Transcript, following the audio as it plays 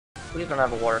Please don't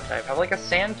have a water type. Have like a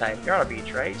sand type. You're on a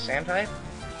beach, right? Sand type?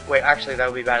 Wait, actually that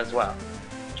would be bad as well.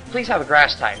 Please have a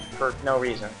grass type for no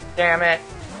reason. Damn it.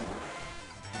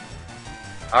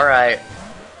 Alright.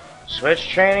 Switch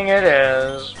training it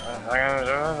is.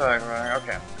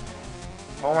 Okay.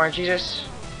 Oh my Jesus.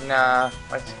 Nah.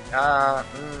 Let's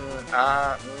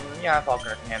yeah,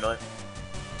 Falconer can handle it.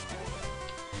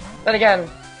 Then again,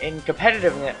 in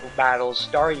competitive battles,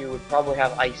 Staryu would probably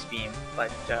have Ice Beam,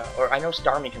 but or I know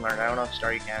Starmie can learn. I don't know if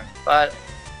Staryu can, but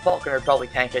Falconer would probably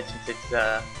tank it since it's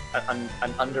an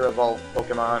under-evolved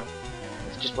Pokemon.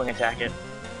 Let's just wing attack it.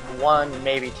 1,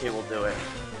 maybe 2 will do it.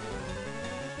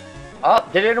 Oh,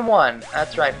 did it in 1.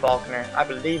 That's right, Falconer. I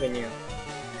believe in you.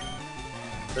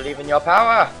 Believe in your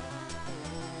power.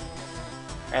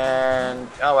 And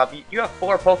oh well, you have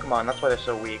 4 Pokemon. That's why they're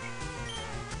so weak.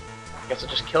 Guess I'll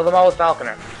just kill them all with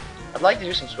Falconer. I'd like to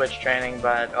do some switch training,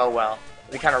 but oh well.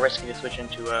 It'd be kind of risky to switch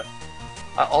into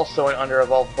also an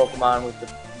under-evolved Pokemon with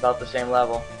about the same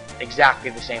level. Exactly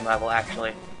the same level,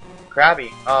 actually. Krabby.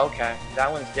 Oh, okay.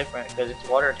 That one's different because its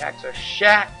water attacks are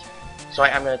shit. So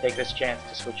I'm going to take this chance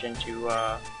to switch into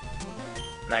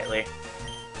Nightly.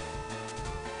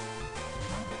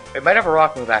 It might have a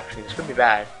rock move, actually. This could be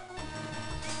bad.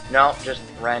 No, just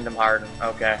random Harden.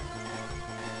 Okay.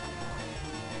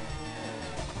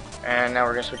 And now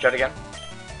we're going to switch out again.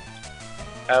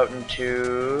 Out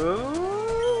into...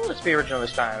 let's be original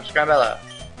this time. Scrambella.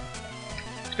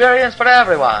 Experience for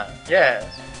everyone! Yes!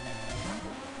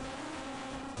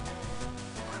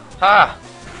 Ha!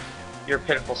 Your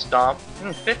pitiful stomp.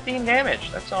 15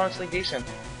 damage. That's honestly decent.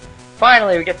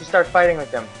 Finally, we get to start fighting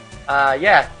with them.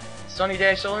 Yeah. Sunny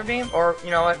Day Solar Beam? Or,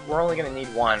 you know what? We're only going to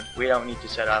need 1. We don't need to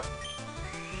set up.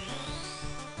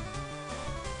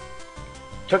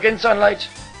 Took in sunlight.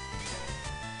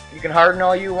 You can harden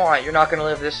all you want. You're not going to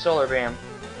live this Solar Beam.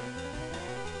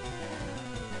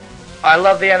 I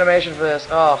love the animation for this.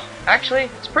 Oh, actually,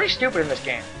 it's pretty stupid in this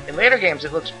game. In later games,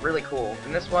 it looks really cool.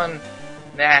 In this one,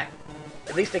 nah.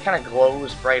 At least it kind of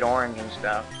glows bright orange and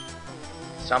stuff.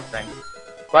 Something.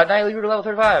 But Nightly grew to level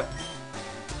 35.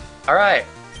 Alright.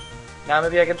 Now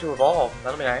maybe I get to evolve.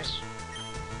 That'll be nice.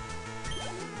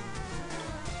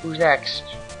 Who's next?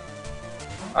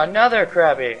 Another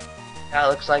Krabby. That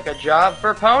looks like a job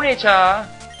for Ponyta.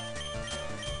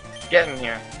 Get in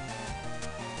here.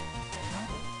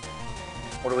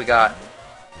 What do we got?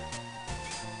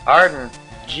 Harden.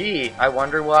 Gee, I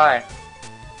wonder why.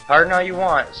 Harden all you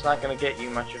want. It's not going to get you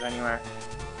much of anywhere.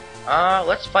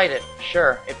 Let's fight it.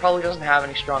 Sure. It probably doesn't have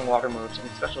any strong water moves, and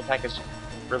its special attack is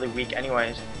really weak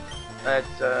anyways. Let's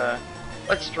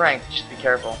strength, just be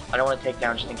careful. I don't want to take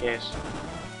down just in case.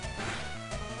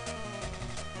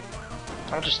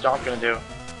 How much is Stomp gonna do?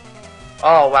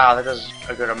 Oh wow, that does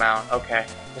a good amount. Okay.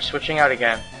 We're switching out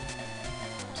again.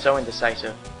 So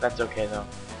indecisive. That's okay though.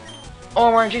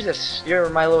 Oh Warren Jesus! You're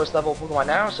my lowest level Pokemon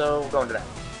now, so we'll go into that.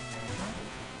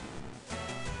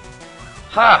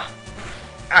 Ha!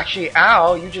 Actually,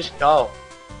 ow, you just... oh.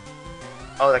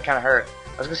 Oh, that kinda hurt.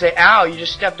 I was gonna say, ow, you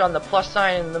just stepped on the plus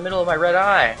sign in the middle of my red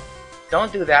eye.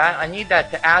 Don't do that. I need that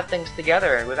to add things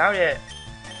together. Without it,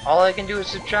 all I can do is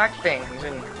subtract things,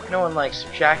 and no one likes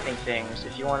subtracting things.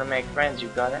 If you want to make friends,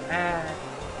 you've gotta add.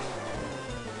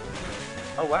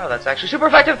 Oh wow, that's actually super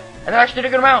effective! And that actually did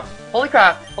a good amount! Holy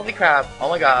crap! Holy crap! Oh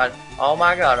my god! Oh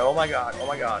my god! Oh my god! Oh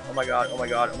my god! Oh my god! Oh my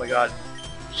god! Oh my god!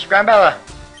 Scrambella!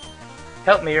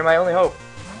 Help me, you're my only hope.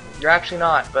 You're actually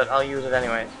not, but I'll use it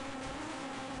anyways.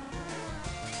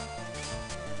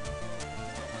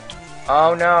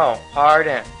 Oh no,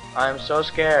 Harden. I'm so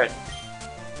scared.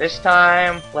 This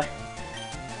time,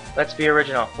 let's be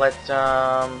original. Let's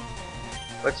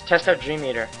test out Dream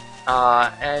Eater.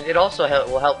 And it also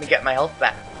will help me get my health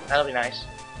back. That'll be nice.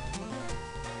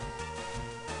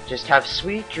 Just have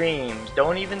sweet dreams.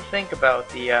 Don't even think about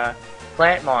the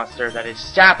plant monster that is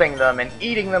sapping them and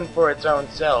eating them for its own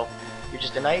self. You're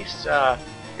just a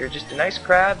nice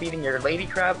crab eating your lady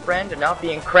crab friend and not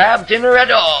being crab dinner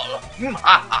at all.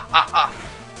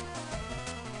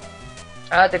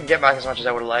 That didn't get back as much as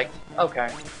I would have liked. Okay.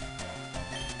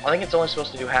 I think it's only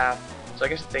supposed to do half, so I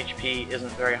guess its HP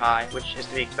isn't very high, which is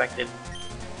to be expected.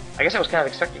 I guess I was kind of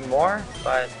expecting more,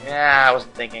 but yeah, I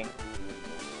wasn't thinking.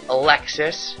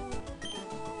 Alexis.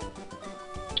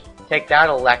 Take that,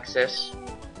 Alexis.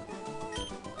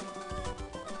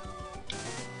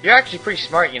 You're actually pretty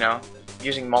smart, you know,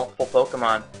 using multiple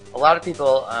Pokemon. A lot of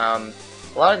people, a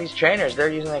lot of these trainers,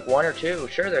 they're using like 1 or 2.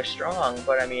 Sure, they're strong,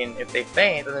 but I mean, if they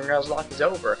faint, then their Nuzlocke is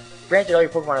over. Granted, all your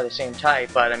Pokemon are the same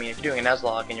type, but I mean, if you're doing a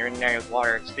Nuzlocke and you're in an area with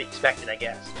water, it's to be expected, I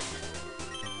guess.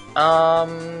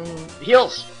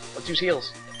 Heals! Let's use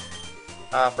heals.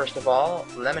 First of all,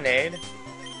 Lemonade.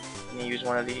 gonna use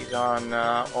one of these on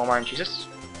Omar and Jesus.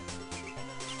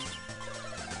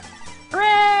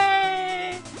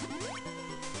 Hooray!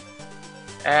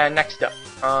 And next up,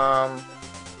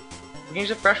 we can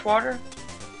use a freshwater.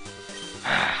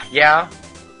 Yeah,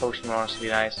 potion would honestly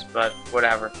be nice, but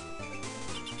whatever.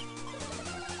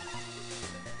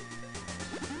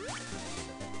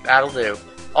 That'll do.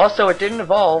 Also, it didn't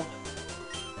evolve.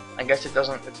 I guess it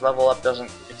doesn't. Its level up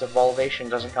doesn't. Its evolvation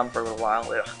doesn't come for a little while.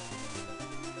 Ugh.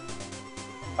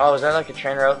 Oh, is that like a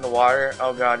trainer out in the water?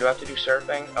 Oh god, do I have to do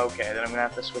surfing? Okay, then I'm gonna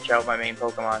have to switch out my main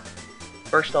Pokemon.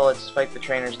 First of all, let's fight the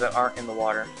trainers that aren't in the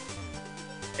water.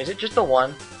 Is it just the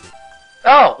one?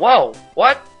 Oh, whoa,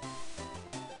 what?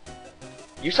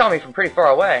 You saw me from pretty far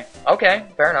away. Okay,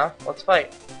 fair enough. Let's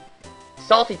fight.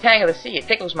 Salty tang of the sea, it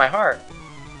tickles my heart.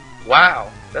 Wow,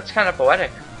 that's kind of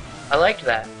poetic. I liked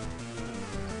that.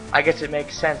 I guess it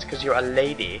makes sense because you're a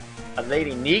lady. A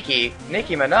lady Nicki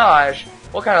Minaj?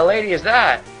 What kind of lady is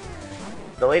that?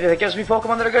 The lady that gives me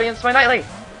Pokemon that are good against my Nightly.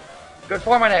 Good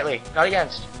for my Nightly, not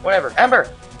against. Whatever. Ember!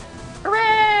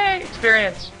 Hooray!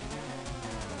 Experience!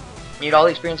 Need all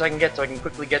the experience I can get so I can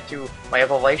quickly get to my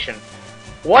evolution.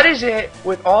 What is it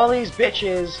with all these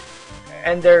bitches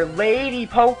and their lady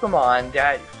Pokemon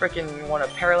that frickin' want to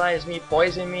paralyze me,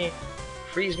 poison me,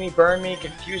 freeze me, burn me,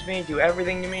 confuse me, do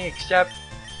everything to me except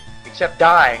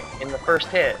die in the first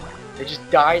hit? They just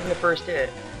died in the first hit.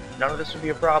 None of this would be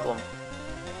a problem.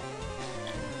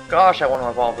 Gosh, I want to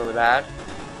evolve really bad.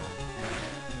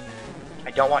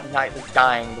 I don't want Nightly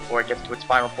dying before it gets to its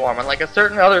final form, unlike a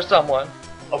certain other someone.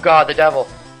 Oh god, the devil.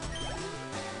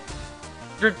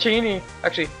 Dratini,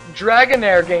 actually,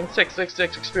 Dragonair gained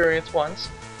 666 experience once.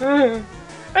 And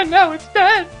now it's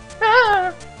dead!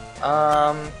 Ah!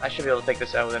 I should be able to take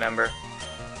this out with an Ember.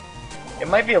 It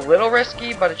might be a little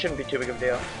risky, but it shouldn't be too big of a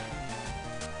deal.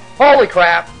 Holy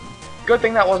crap! Good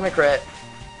thing that wasn't a crit.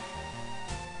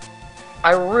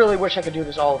 I really wish I could do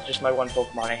this all with just my one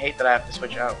Pokemon. I hate that I have to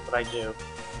switch out, but I do.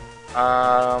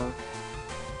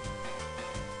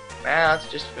 Let's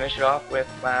just finish it off with,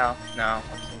 well, no.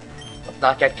 Let's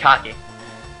not get cocky.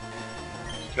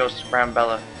 Let's go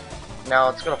Sprambella. No,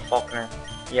 let's go to Falconer.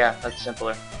 Yeah, that's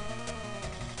simpler.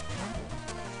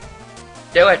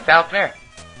 Do it, Falconer!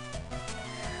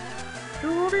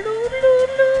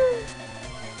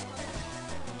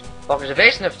 Falconer's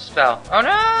evasive spell. Oh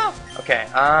no! Okay,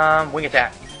 wing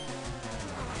attack.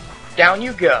 Down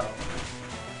you go.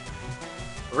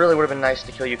 Really would have been nice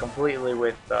to kill you completely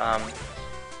with,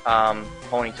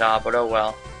 Ponyta, but oh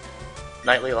well.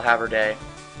 Nightly will have her day.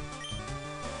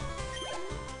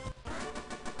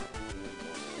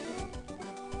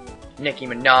 Nicki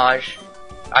Minaj.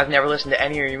 I've never listened to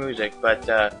any of your music, but,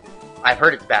 I've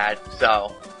heard it's bad,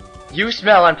 so. You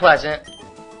smell unpleasant!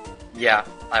 Yeah,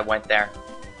 I went there.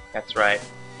 That's right.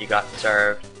 You got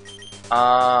served.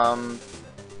 Crap!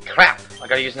 I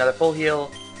gotta use another full heal,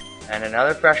 and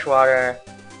another freshwater,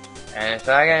 and a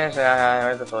second,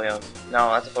 where's the full heals?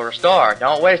 No, that's a full restore.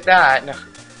 Don't waste that! No.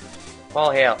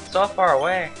 Full heal. So far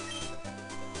away.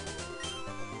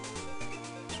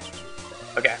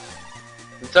 Okay.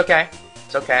 It's okay.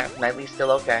 It's okay. Nightly's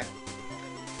still okay.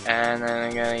 And then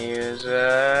I'm gonna use,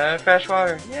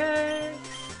 freshwater. Yay!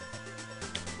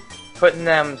 Putting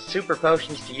them super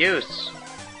potions to use.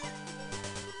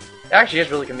 It actually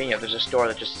is really convenient. There's a store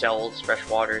that just sells fresh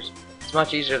waters. It's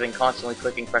much easier than constantly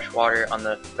clicking fresh water on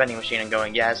the vending machine and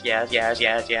going yes, yes, yes,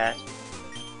 yes, yes.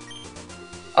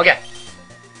 Okay.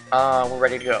 We're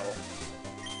ready to go.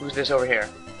 Who's this over here?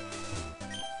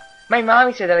 My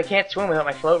mommy said that I can't swim without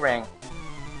my float ring.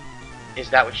 Is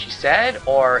that what she said,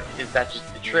 or is that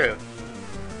just the truth?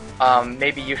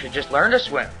 Maybe you should just learn to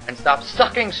swim and stop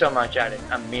sucking so much at it,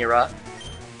 Amira.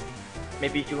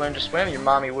 Maybe if you learned to swim, your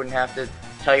mommy wouldn't have to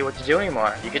tell you what to do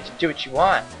anymore. You get to do what you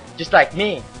want, just like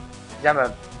me.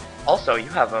 Also, you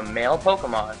have a male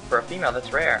Pokemon. For a female,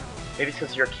 that's rare. Maybe it's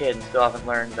because you're a kid and still haven't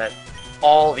learned that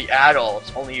all the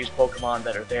adults only use Pokemon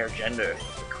that are their gender.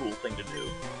 It's a cool thing to do.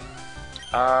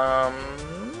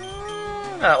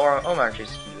 Or Omar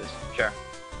Jesus can do this. Sure.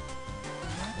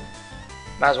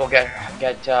 Might as well get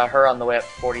her on the way up to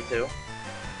 42.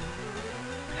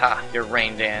 Ha! Your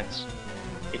rain dance.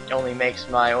 It only makes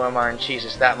my Omar and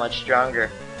Jesus that much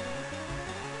stronger.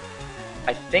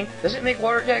 I think... Does it make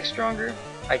water attack stronger?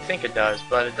 I think it does,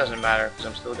 but it doesn't matter, because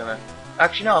I'm still gonna...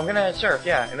 Actually, no, I'm gonna surf,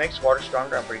 yeah. It makes water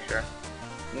stronger, I'm pretty sure.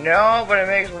 No, but it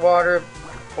makes water...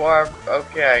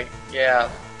 Okay, yeah.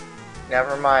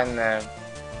 Never mind then.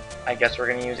 I guess we're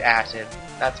gonna use acid.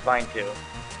 That's fine, too.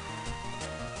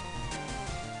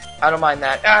 I don't mind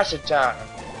that. Acid time!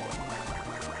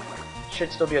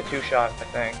 Should still be a 2-shot, I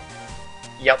think.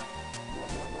 Yep.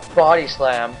 Body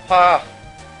slam. Ha!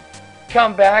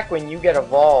 come back when you get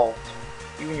evolved.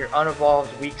 You and your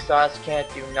unevolved weak sauce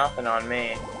can't do nothing on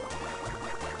me.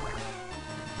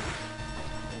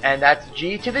 And that's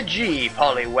G to the G,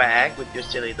 Poliwag, with your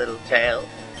silly little tail.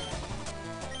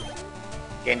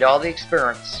 Gained all the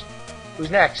experience. Who's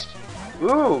next?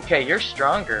 Ooh, okay, you're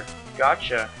stronger.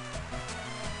 Gotcha.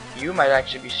 You might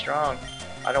actually be strong.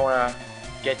 I don't want to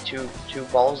get too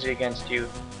ballsy against you.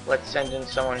 Let's send in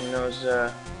someone who knows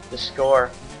the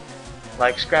score.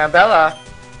 Like Scrambella.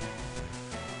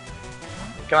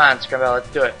 Come on, Scrambella, let's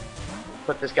do it.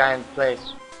 Put this guy in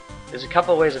place. There's a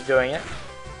couple ways of doing it.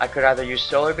 I could either use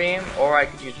Solar Beam or I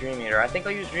could use Dream Eater. I think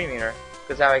I'll use Dream Eater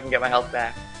because now I can get my health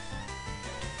back.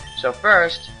 So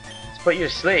first, let's put you to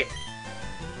sleep.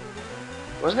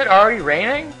 Wasn't it already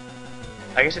raining?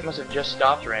 I guess it must have just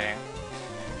stopped raining.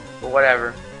 But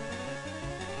whatever.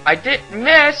 I did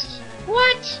miss!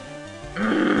 What?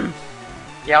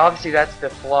 Yeah, obviously that's the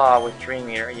flaw with Dream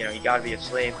Eater. You know, you gotta be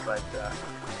asleep, but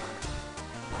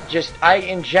just, I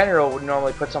in general would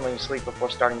normally put something to sleep before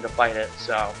starting to fight it,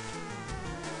 so.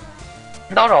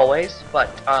 Not always, but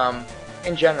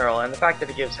in general, and the fact that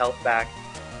it gives health back,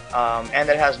 and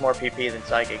that it has more PP than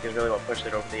Psychic is really what pushed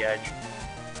it over the edge.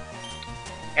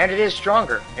 And it is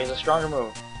stronger. It's a stronger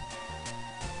move.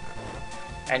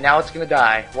 And now it's gonna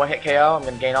die. One hit KO, I'm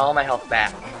gonna gain all my health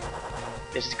back.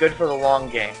 This is good for the long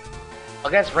game.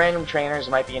 Against random trainers,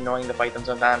 it might be annoying to fight them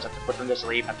sometimes, have to put them to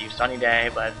sleep, have to use Sunny Day,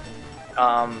 but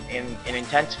in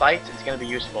intense fights, it's gonna be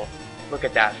useful. Look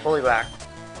at that, fully back.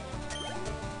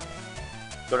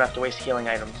 Don't have to waste healing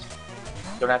items.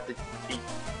 Don't have to be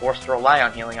forced to rely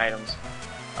on healing items.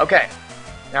 Okay,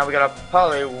 now we got a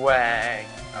Poliwag.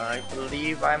 I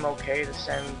believe I'm okay to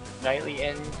send Nightly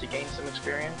in to gain some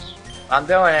experience. I'm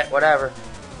doing it, whatever.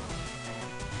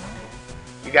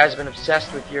 You guys have been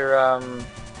obsessed with your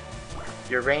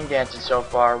rain dances so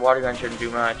far. Water gun shouldn't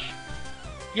do much.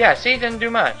 Yeah, see, it didn't do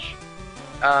much.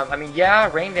 I mean,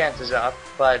 yeah, rain dance is up,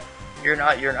 but you're an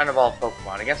unevolved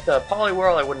Pokemon. Against the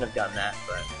Poliwhirl, I wouldn't have done that,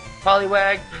 but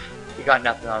Poliwag, you got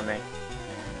nothing on me.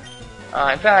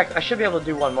 In fact, I should be able to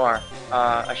do one more.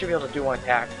 I should be able to do one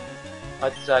attack.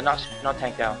 Let's not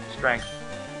tank down. Strength.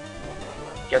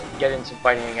 Get in some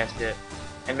fighting against it,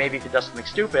 and maybe if it does something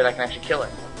stupid, I can actually kill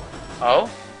it. Oh?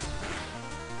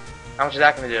 How much is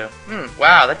that gonna do?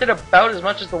 Wow, that did about as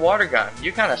much as the water gun.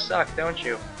 You kind of suck, don't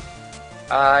you?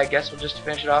 I guess we'll just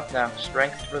finish it off now.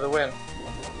 Strength for the win.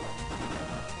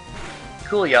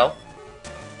 Coolio.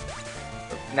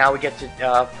 Now we get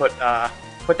to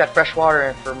put that fresh water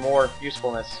in for more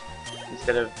usefulness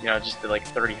instead of, you know, just like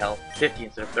 30 health, 50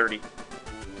 instead of 30.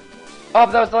 Oh,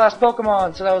 but that was the last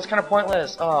Pokemon, so that was kind of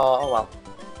pointless. Oh well.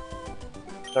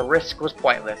 The risk was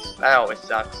pointless. That always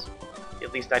sucks.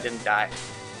 At least I didn't die.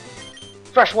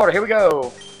 Fresh water, here we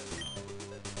go.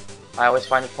 I always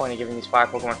find the point of giving these fire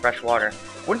Pokemon fresh water.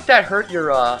 Wouldn't that hurt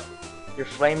your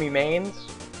flamey mains?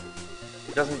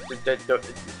 It doesn't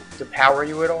depower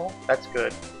you at all? That's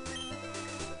good.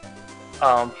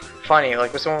 Funny,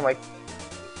 like with someone like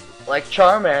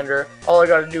Charmander, all I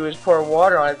gotta do is pour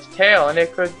water on its tail and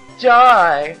it could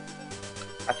die!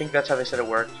 I think that's how they said it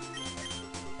worked.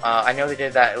 I know they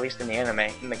did that at least in the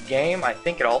anime. In the game, I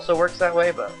think it also works that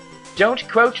way, but don't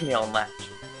quote me on that.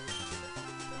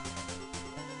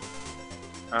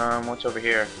 What's over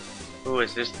here? Ooh,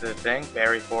 is this the thing?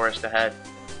 Berry Forest ahead.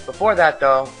 Before that,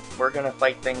 though, we're gonna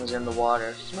fight things in the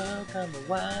water. Smoke on the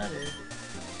water.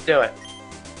 Let's do it.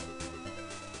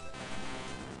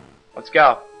 Let's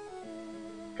go.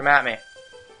 Come at me.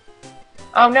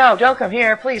 Oh no, don't come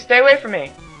here. Please, stay away from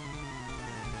me.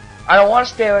 I don't want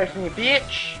to stay away from you,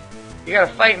 bitch. You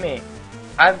gotta fight me.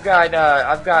 I've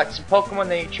got some Pokemon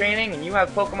that need training, and you have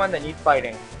Pokemon that need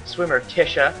fighting. Swimmer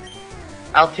Tisha.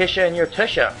 Altisha and your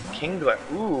Tisha. Kingler.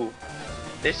 Ooh.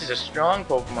 This is a strong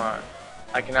Pokemon.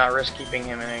 I cannot risk keeping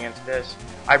him in against this.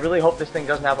 I really hope this thing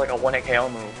doesn't have like a 1-hit KO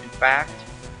move. In fact,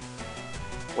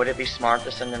 would it be smart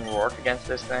to send in Rourke against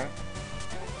this thing?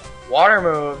 Water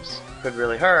moves could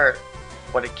really hurt,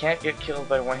 but it can't get killed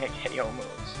by 1-hit KO moves.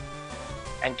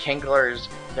 And Kinglers,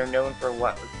 they're known for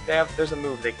what? There's a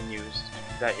move they can use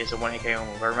that is a 1-hit KO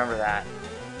move. I remember that.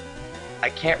 I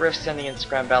can't risk sending in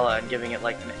Scrambella and giving it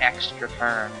like an extra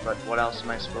turn, but what else am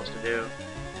I supposed to do?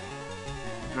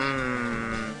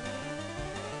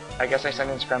 I guess I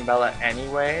send in Scrambella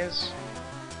anyways?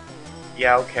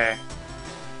 Yeah, okay.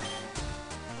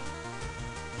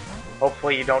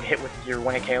 Hopefully you don't hit with your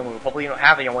 1-hit KO move. Hopefully you don't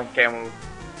have a 1-hit KO move.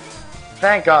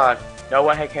 Thank God! No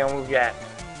 1-hit KO move yet.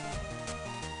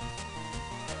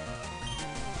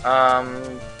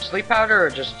 Sleep Powder or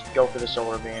just go for the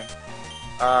Solar Beam?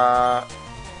 I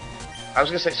was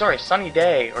gonna say, sorry, Sunny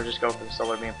Day or just go for the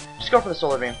Solar Beam. Just go for the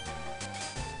Solar Beam.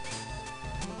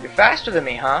 You're faster than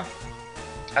me, huh?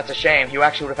 That's a shame. You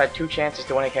actually would have had 2 chances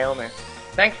to 1-hit KO me.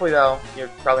 Thankfully, though, you're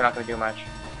probably not going to do much.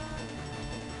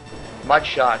 Mud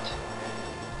shot.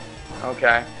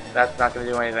 Okay, that's not going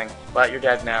to do anything. But you're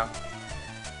dead now.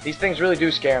 These things really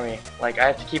do scare me. Like, I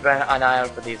have to keep an eye out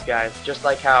for these guys. Just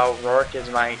like how Rourke is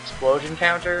my explosion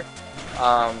counter,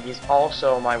 he's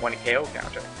also my 1-hit KO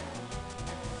counter.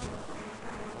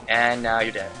 And now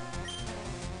you're dead.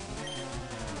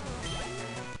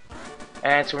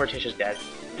 And Sumertisha's dead.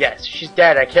 Yes, she's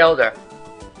dead. I killed her.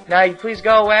 Now you please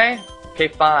go away? Okay,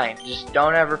 fine. Just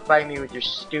don't ever fight me with your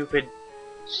stupid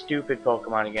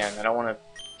Pokemon again. I don't want to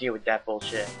deal with that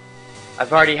bullshit.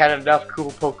 I've already had enough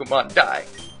cool Pokemon die.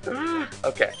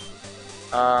 Okay.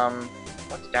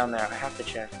 What's down there? I have to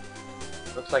check.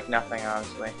 Looks like nothing,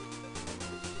 honestly.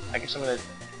 I guess I'm gonna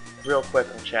real quick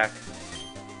and check.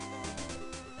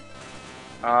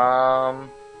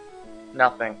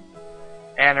 Nothing.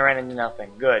 And I ran into nothing.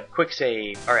 Good. Quick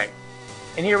save. Alright.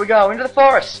 And here we go, into the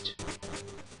forest!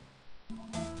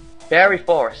 Berry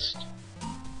Forest.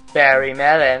 Berry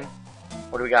Melon.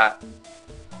 What do we got?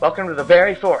 Welcome to the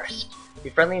Berry Forest. Be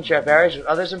friendly and share berries with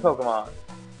others in Pokemon.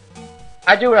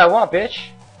 I do what I want, bitch!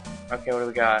 Okay, what do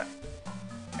we got?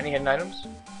 Any hidden items?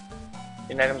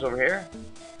 Hidden items over here?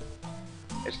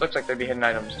 It looks like there'd be hidden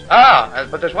items. Ah!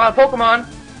 But there's wild Pokemon!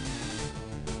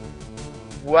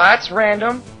 What's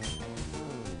random?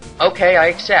 Okay, I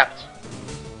accept.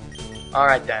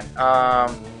 Alright then.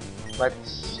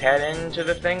 Let's head into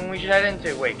the thing we should head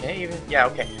into. Wait, can it even? Yeah,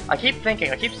 okay. I keep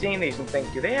seeing these and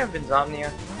think, do they have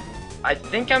insomnia? I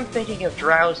think I'm thinking of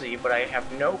Drowsy, but I have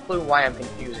no clue why I'm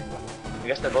confusing them. I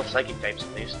guess they're both psychic types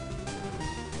at least.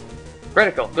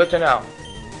 Critical, good to know.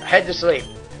 Head to sleep.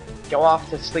 Go off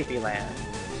to Sleepy Land.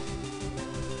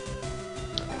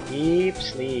 Deep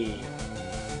sleep.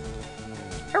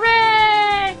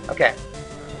 Hooray! Okay.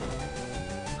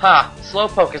 Ha!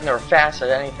 Slowpoke is never fast at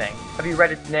anything. Have you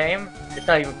read its name? It's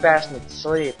not even fast in its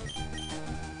sleep.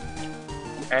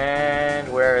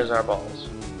 And where is our balls?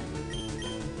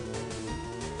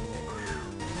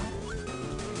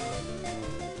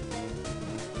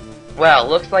 Well,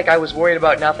 looks like I was worried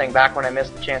about nothing back when I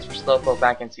missed the chance for Slowpoke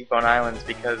back in Seaphone Islands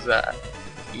because,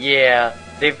 yeah,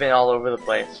 they've been all over the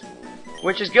place.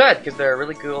 Which is good, because they're a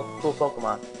really cool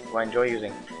Pokemon who I enjoy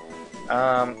using.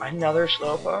 Another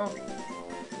Slowpoke?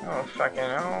 Oh, fucking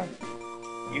hell.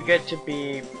 You get to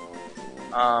be,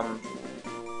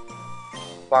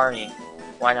 Barney.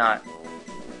 Why not?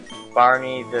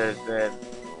 Barney the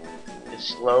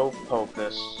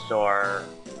Slowpokesaur.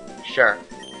 Sure.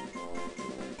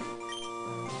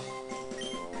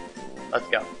 Let's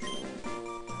go.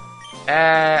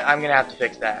 I'm gonna have to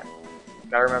fix that.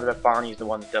 Gotta remember that Barney's the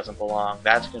one that doesn't belong.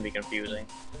 That's gonna be confusing.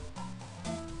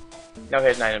 No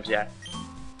hidden items yet.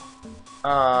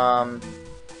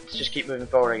 Let's just keep moving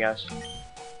forward, I guess.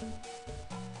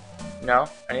 No?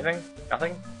 Anything?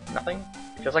 Nothing? Nothing?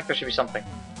 It feels like there should be something.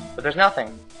 But there's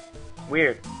nothing.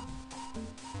 Weird.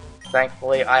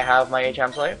 Thankfully, I have my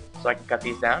HM slave, so I can cut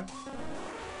these down.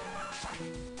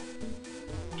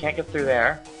 Can't get through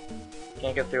there.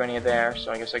 Can't get through any of there,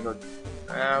 so I guess I go...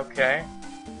 Okay.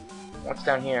 What's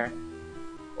down here?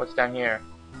 What's down here?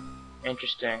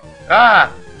 Interesting.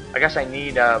 Ah! I guess I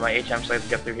need my HM slave to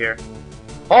get through here.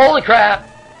 Holy crap!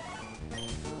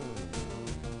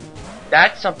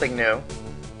 That's something new.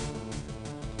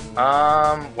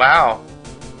 Wow.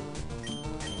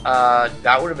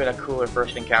 That would have been a cooler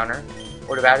first encounter.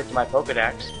 Would have added to my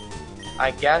Pokedex.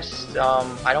 I guess,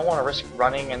 I don't want to risk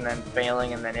running and then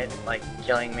failing and then it, like,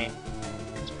 killing me.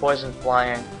 It's poison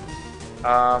flying.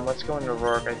 Let's go into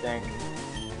Rourke, I think.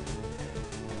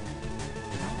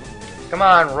 Come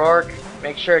on, Rourke.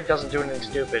 Make sure it doesn't do anything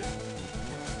stupid.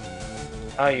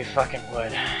 Oh, you fucking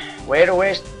would. Way to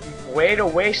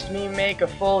waste me make a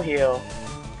full heal.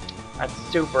 That's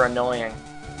super annoying.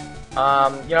 You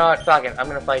know what? Fuck it. I'm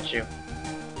gonna fight you.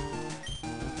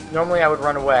 Normally I would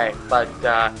run away, but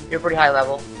you're pretty high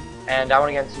level, and I want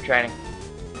to get into some training.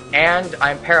 And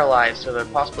I'm paralyzed, so the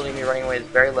possibility of me running away is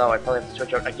very low. I probably have to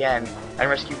switch out again and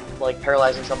risk you like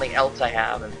paralyzing something else I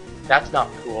have, and that's not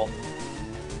cool.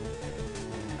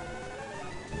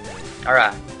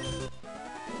 Alright.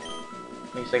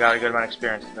 At least I got a good amount of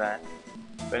experience with that.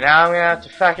 But now I'm gonna have to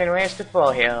fucking waste a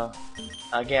full heal.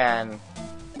 Again.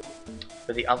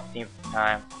 For the umpteenth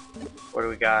time. What do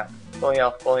we got? Full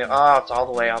heal, full heal. Oh, it's all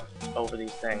the way up over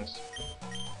these things.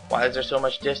 Why is there so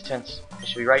much distance? They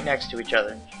should be right next to each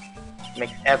other.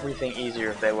 Make everything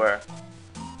easier if they were.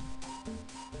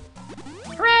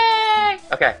 Hooray!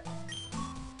 Okay.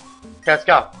 Okay, let's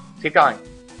go. Let's keep going.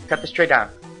 Cut this tree down.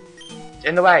 It's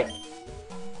in the way.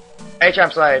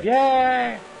 HM slave,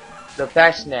 yay! The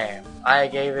best name. I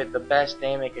gave it the best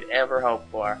name it could ever hope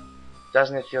for.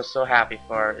 Doesn't it feel so happy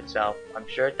for itself? I'm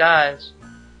sure it does.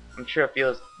 I'm sure it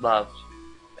feels loved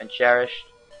and cherished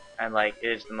and like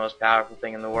it is the most powerful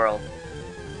thing in the world.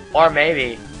 Or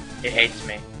maybe it hates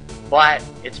me. But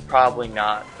it's probably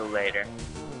not the later.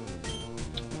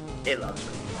 It loves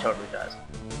me. It totally does.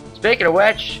 Speaking of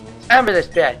which, remember this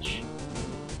bitch.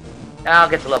 I'll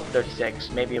get to level 36,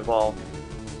 maybe evolve.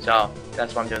 So,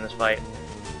 that's why I'm doing this fight.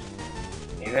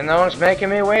 Even though it's making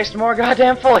me waste more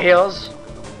goddamn full heals.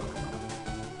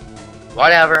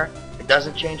 Whatever. It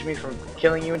doesn't change me from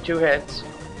killing you in 2 hits.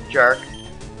 Jerk.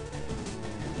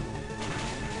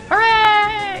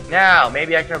 Hooray! Now,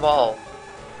 maybe I can evolve.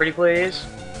 Pretty please.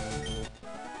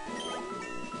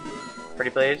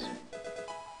 Pretty please.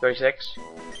 36.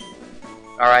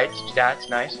 Alright, some stats,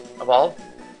 nice. Evolve.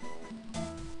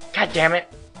 God damn it!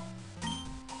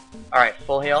 Alright,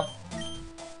 full heal.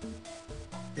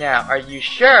 Now, are you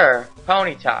sure,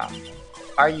 Ponyta?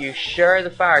 Are you sure the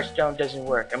Firestone doesn't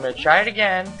work? I'm gonna try it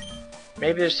again.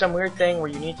 Maybe there's some weird thing where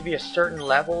you need to be a certain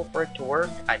level for it to work.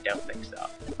 I don't think so.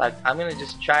 But I'm gonna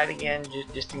just try it again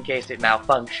just in case it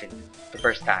malfunctioned the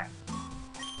first time.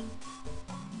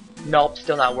 Nope,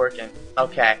 still not working.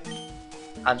 Okay.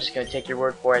 I'm just gonna take your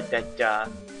word for it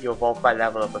that you evolve by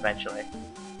level up eventually.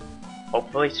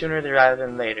 Hopefully sooner rather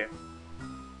than later.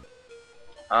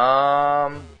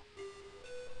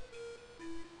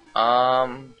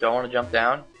 Don't want to jump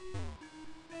down.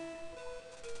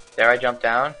 There I jump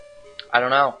down. I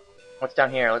don't know. What's down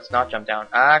here? Let's not jump down.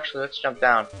 Actually, let's jump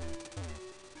down.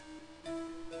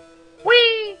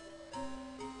 Whee!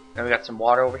 Then we got some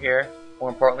water over here. More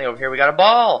importantly, over here we got a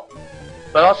ball.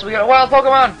 But also we got a wild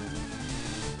Pokemon.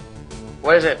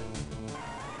 What is it?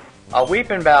 A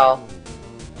Weeping Bell.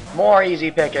 More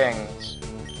easy pickings.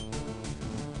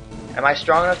 Am I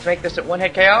strong enough to make this at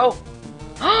 1-hit KO?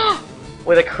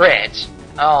 With a crit.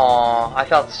 Oh, I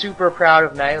felt super proud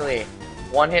of Nightly.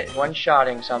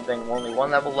 One-shotting something only 1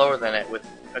 level lower than it with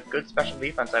a good special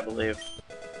defense, I believe.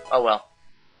 Oh well.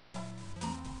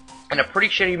 And a pretty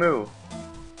shitty move.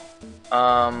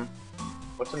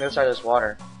 What's on the other side of this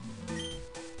water?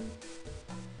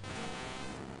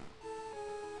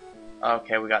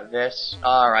 Okay, we got this.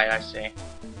 Alright, I see.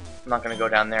 I'm not gonna go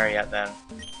down there yet then.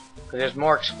 Because there's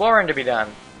more exploring to be done.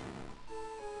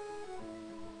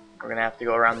 We're gonna have to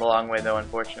go around the long way though,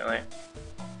 unfortunately.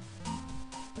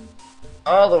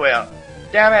 All the way up.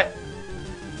 Damn it!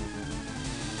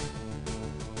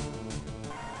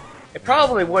 It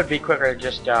probably would be quicker to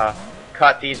just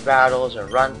cut these battles or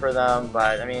run for them,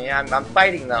 but I mean, I'm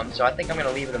fighting them, so I think I'm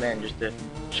gonna leave them in just to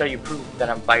show you proof that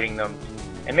I'm fighting them.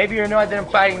 And maybe you're annoyed that I'm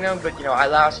fighting them, but you know, I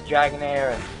lost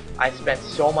Dragonair and I spent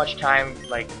so much time,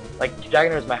 like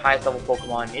Dragonair is my highest level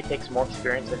Pokemon. It takes more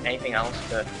experience than anything else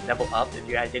to level up. If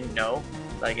you guys didn't know,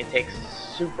 like it takes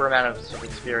super amount of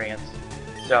experience.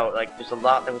 So like there's a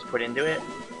lot that was put into it.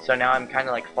 So now I'm kind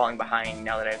of like falling behind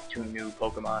now that I have 2 new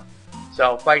Pokemon.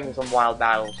 So fighting some wild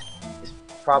battles is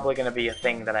probably going to be a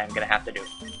thing that I'm going to have to do.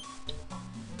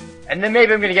 And then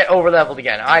maybe I'm going to get over leveled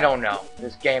again. I don't know.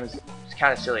 This game is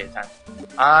kind of silly at times.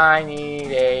 I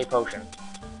need a potion.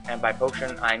 And by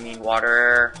potion, I mean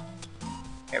water.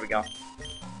 Here we go.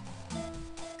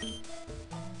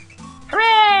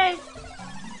 Hooray!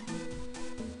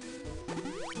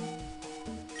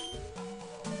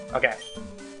 Okay.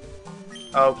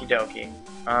 Okie dokie.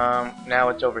 Now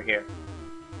it's over here.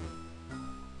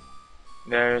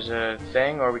 There's a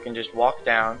thing, or we can just walk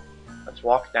down. Let's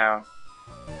walk down.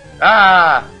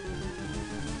 Ah!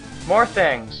 More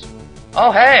things.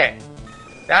 Oh, hey!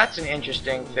 That's an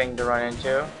interesting thing to run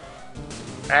into.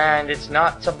 And it's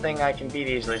not something I can beat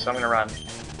easily, so I'm gonna run.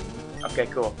 Okay,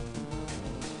 cool.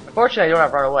 Unfortunately, I don't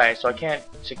have run away, so I can't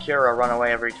secure a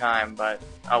runaway every time, but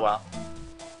oh well.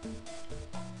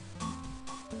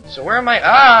 So where am I?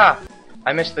 Ah!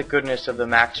 I miss the goodness of the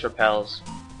max repels.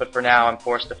 But for now, I'm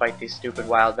forced to fight these stupid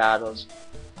wild battles.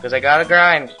 Because I gotta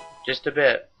grind. Just a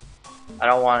bit. I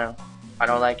don't want to. I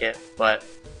don't like it, but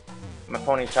my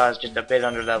Ponyta is just a bit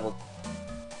under-leveled.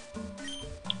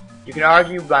 You can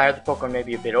argue my other Pokemon may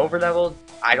be a bit over-leveled.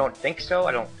 I don't think so.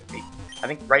 I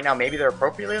think right now maybe they're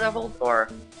appropriately leveled, or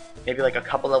maybe like a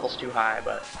couple levels too high,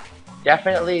 but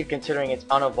definitely considering it's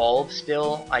unevolved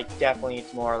still, I definitely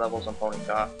need more levels on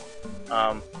Ponyta.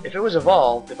 If it was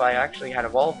evolved, if I actually had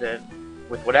evolved it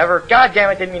with whatever, god damn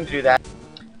it, didn't mean to do that.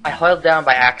 I held down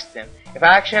by accident. If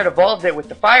I actually had evolved it with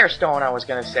the Firestone, I was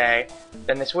gonna say,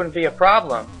 then this wouldn't be a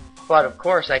problem. But of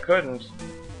course I couldn't,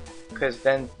 because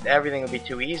then everything would be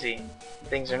too easy.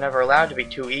 Things are never allowed to be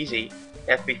too easy.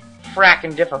 They have to be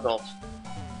frackin' difficult.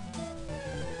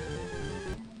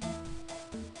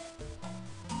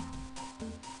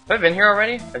 Have I been here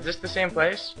already? Is this the same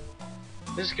place?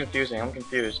 This is confusing. I'm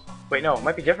confused. Wait, no, it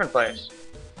might be a different place.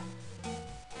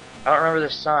 I don't remember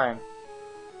this sign.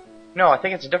 No, I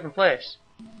think it's a different place.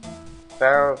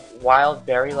 Wild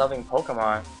berry-loving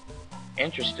Pokemon.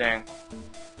 Interesting.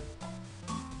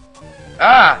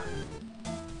 Ah!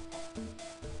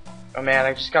 Oh man,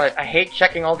 I hate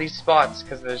checking all these spots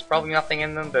because there's probably nothing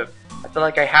in them, but I feel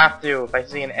like I have to if I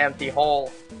see an empty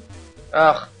hole.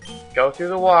 Ugh. Go through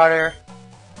the water.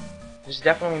 This is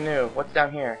definitely new. What's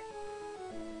down here?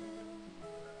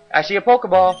 I see a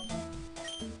Pokeball.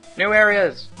 New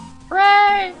areas.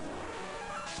 Hooray!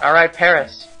 Alright,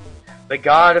 Paris. The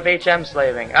god of HM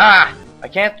slaving. Ah! I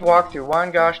can't walk through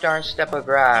one gosh darn step of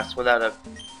grass without a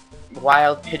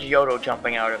wild Pidgeotto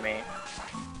jumping out at me.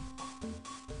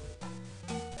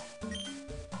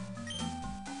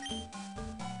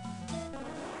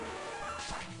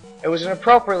 It was an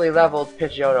appropriately leveled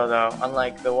Pidgeotto though,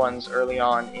 unlike the ones early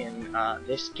on in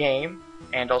this game,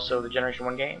 and also the Generation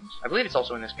 1 games. I believe it's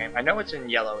also in this game. I know it's in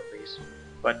yellow at least.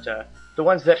 But the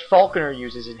ones that Falconer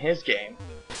uses in his game,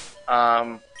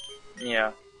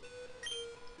 yeah.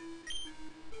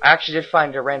 I actually did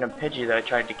find a random Pidgey that I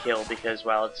tried to kill because,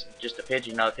 well, it's just a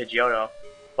Pidgey, not a Pidgeotto.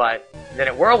 But then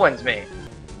it whirlwinds me.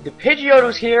 The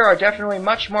Pidgeottos here are definitely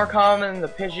much more common than the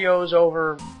Pidgeotos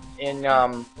over in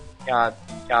the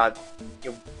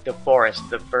forest,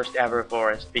 the first ever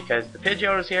forest, because the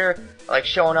Pidgeottos here are like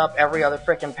showing up every other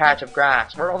frickin' patch of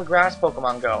grass. Where'd all the grass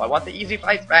Pokemon go? I want the easy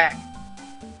fights back.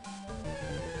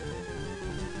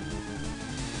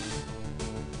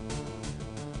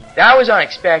 That was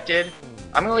unexpected.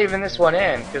 I'm leaving this one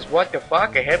in, because what the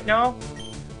fuck, a Hypno?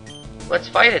 Let's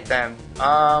fight it then.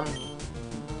 I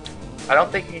don't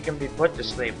think it can be put to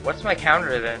sleep. What's my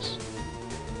counter to this?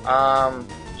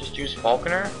 Just use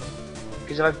Falconer?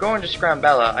 Because if I go into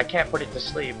Scrambella, I can't put it to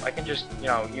sleep. I can just, you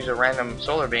know, use a random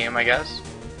Solar Beam, I guess.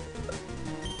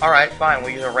 Alright, fine,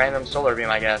 we'll use a random Solar Beam,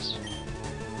 I guess.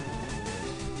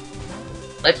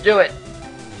 Let's do it!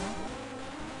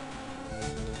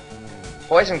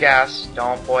 Poison gas.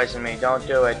 Don't poison me. Don't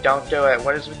do it. Don't do it.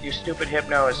 What is with you stupid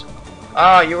Hypnos?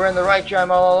 Oh, you were in the right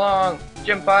gym all along.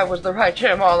 Gym 5 was the right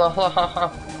gym all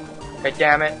along. Okay,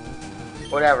 damn it.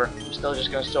 Whatever. I'm still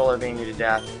just gonna Solar Beam you to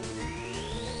death.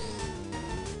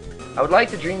 I would like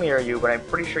to Dream Mirror you, but I'm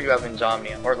pretty sure you have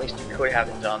Insomnia. Or at least you could have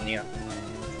Insomnia.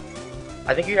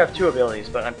 I think you have 2 abilities,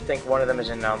 but I think one of them is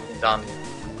in Insomnia.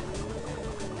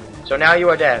 So now you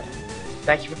are dead.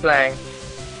 Thank you for playing.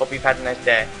 Hope you've had a nice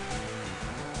day.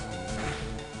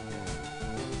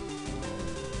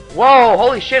 Whoa!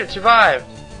 Holy shit, it survived!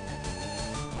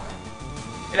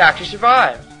 It actually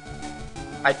survived!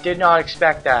 I did not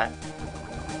expect that.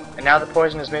 And now the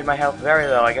poison has made my health very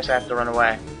low, I guess I have to run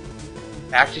away.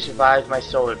 It actually survived my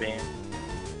Solar Beam.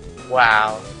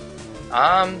 Wow.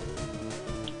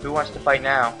 Who wants to fight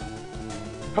now?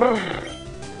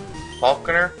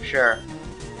 Falconer? Sure.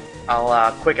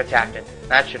 I'll quick attack it.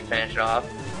 That should finish it off.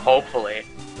 Hopefully.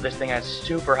 This thing has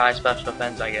super high special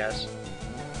defense, I guess.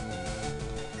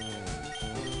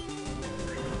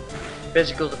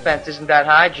 Physical defense isn't that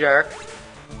high, jerk.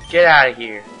 Get out of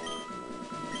here.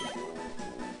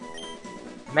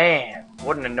 Man,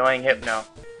 what an annoying Hypno.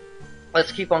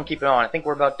 Let's keep on keeping on. I think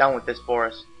we're about done with this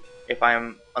forest.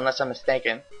 Unless I'm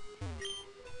mistaken.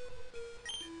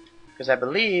 Because I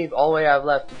believe all the way I have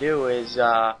left to do is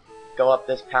go up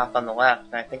this path on the left.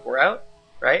 And I think we're out,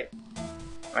 right?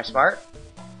 Am I smart?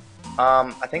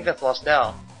 I think that's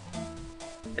Lostel.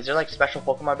 Is there like special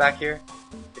Pokemon back here?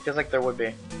 It feels like there would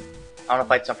be. I want to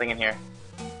fight something in here.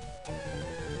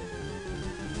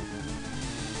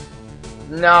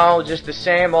 No, just the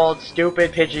same old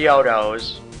stupid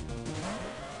Pidgeottos.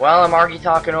 Well, I'm already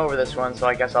talking over this one, so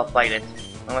I guess I'll fight it.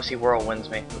 Unless he whirlwinds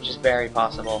me, which is very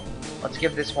possible. Let's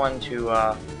give this one to,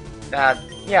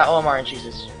 yeah, OMR and Cheese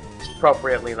is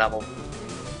appropriately leveled.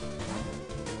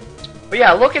 But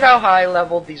yeah, look at how high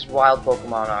leveled these wild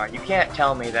Pokemon are. You can't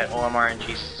tell me that OMR and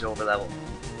Cheese is over leveled.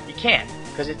 You can't,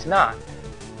 because it's not.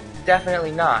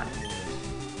 Definitely not.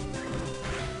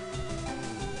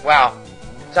 Wow.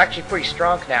 It's actually pretty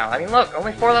strong now. I mean, look,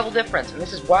 only 4 level difference, and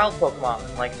this is wild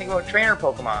Pokemon. Like, think about trainer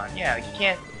Pokemon. Yeah, like, you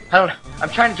can't... I don't know. I'm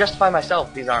trying to justify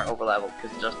myself these aren't over leveled,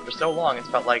 because just for so long it's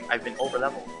felt like I've been over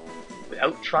leveled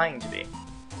without trying to be.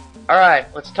 Alright,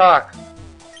 let's talk.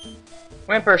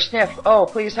 Whimper, sniff. Oh,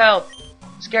 please help.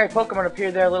 A scary Pokemon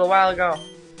appeared there a little while ago.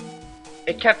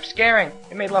 It kept scaring.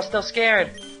 It made Lostel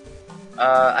scared.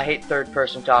 I hate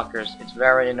third-person talkers. It's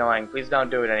very annoying. Please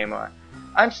don't do it anymore.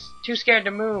 I'm too scared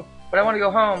to move, but I want to go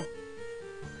home.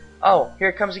 Oh, here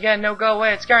it comes again. No, go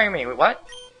away. It's scaring me. Wait, what?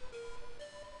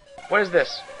 What is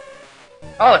this?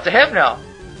 Oh, it's a Hypno.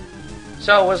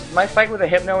 So, was my fight with a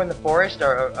Hypno in the forest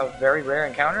a very rare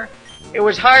encounter? It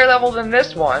was higher level than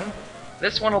this one.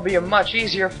 This one will be a much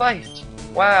easier fight.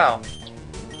 Wow.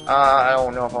 I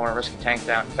don't know if I want to risk a tank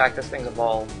down. In fact, this thing's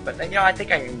evolved. But, you know, I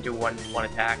think I can do one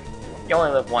attack. You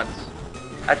only live once.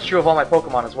 That's true of all my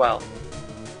Pokemon as well.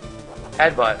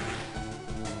 Headbutt.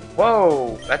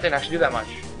 Whoa! That didn't actually do that much.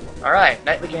 Alright,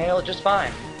 Nightly can handle it just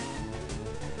fine.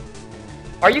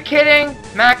 Are you kidding?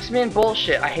 Maxman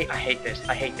bullshit. I hate this.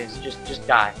 I hate this. Just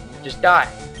die. Just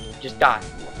die. Just die.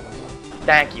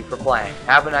 Thank you for playing.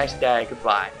 Have a nice day.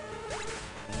 Goodbye.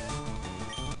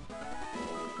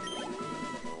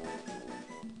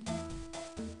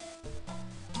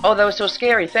 Oh, that was so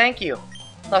scary. Thank you.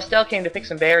 Lostel came to pick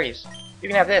some berries. You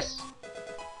can have this.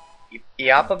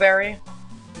 Iapa berry?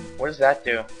 What does that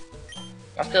do?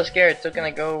 I'm still scared. So can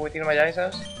I go with you to my daddy's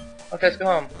house? Okay, let's go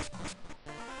home.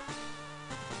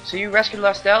 So you rescued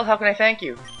Lostel? How can I thank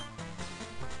you?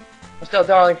 Lostel,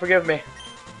 darling, forgive me.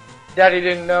 Daddy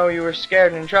didn't know you were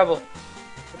scared and in trouble.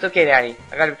 It's okay, Daddy.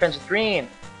 I gotta be friends with Green.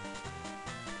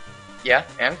 Yeah,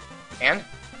 and? And?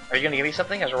 Are you gonna give me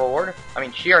something as a reward? I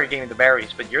mean, she already gave me the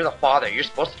berries, but you're the father. You're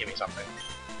supposed to give me something.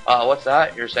 What's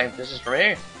that? You're saying this is for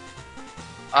me?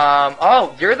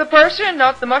 Oh, you're the person,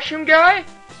 not the mushroom guy?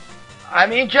 I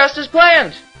mean, just as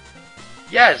planned.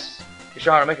 Yes. You're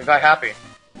trying to make a guy happy.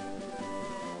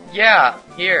 Yeah,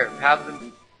 here, have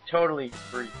them totally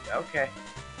free. Okay.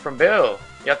 From Bill.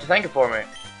 You have to thank him for me.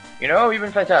 You know, you've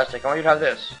been fantastic. I want you to have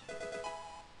this.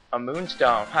 A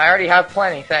moonstone. I already have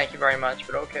plenty, thank you very much,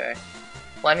 but okay.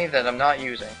 Plenty that I'm not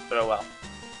using, but oh well.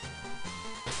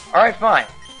 Alright, fine.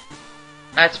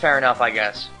 That's fair enough, I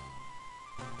guess.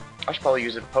 I should probably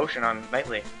use a potion on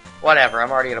Nightly. Whatever,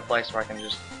 I'm already at a place where I can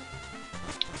just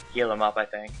heal him up, I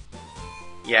think.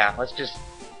 Yeah, let's just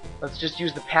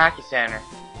use the Pachy Center.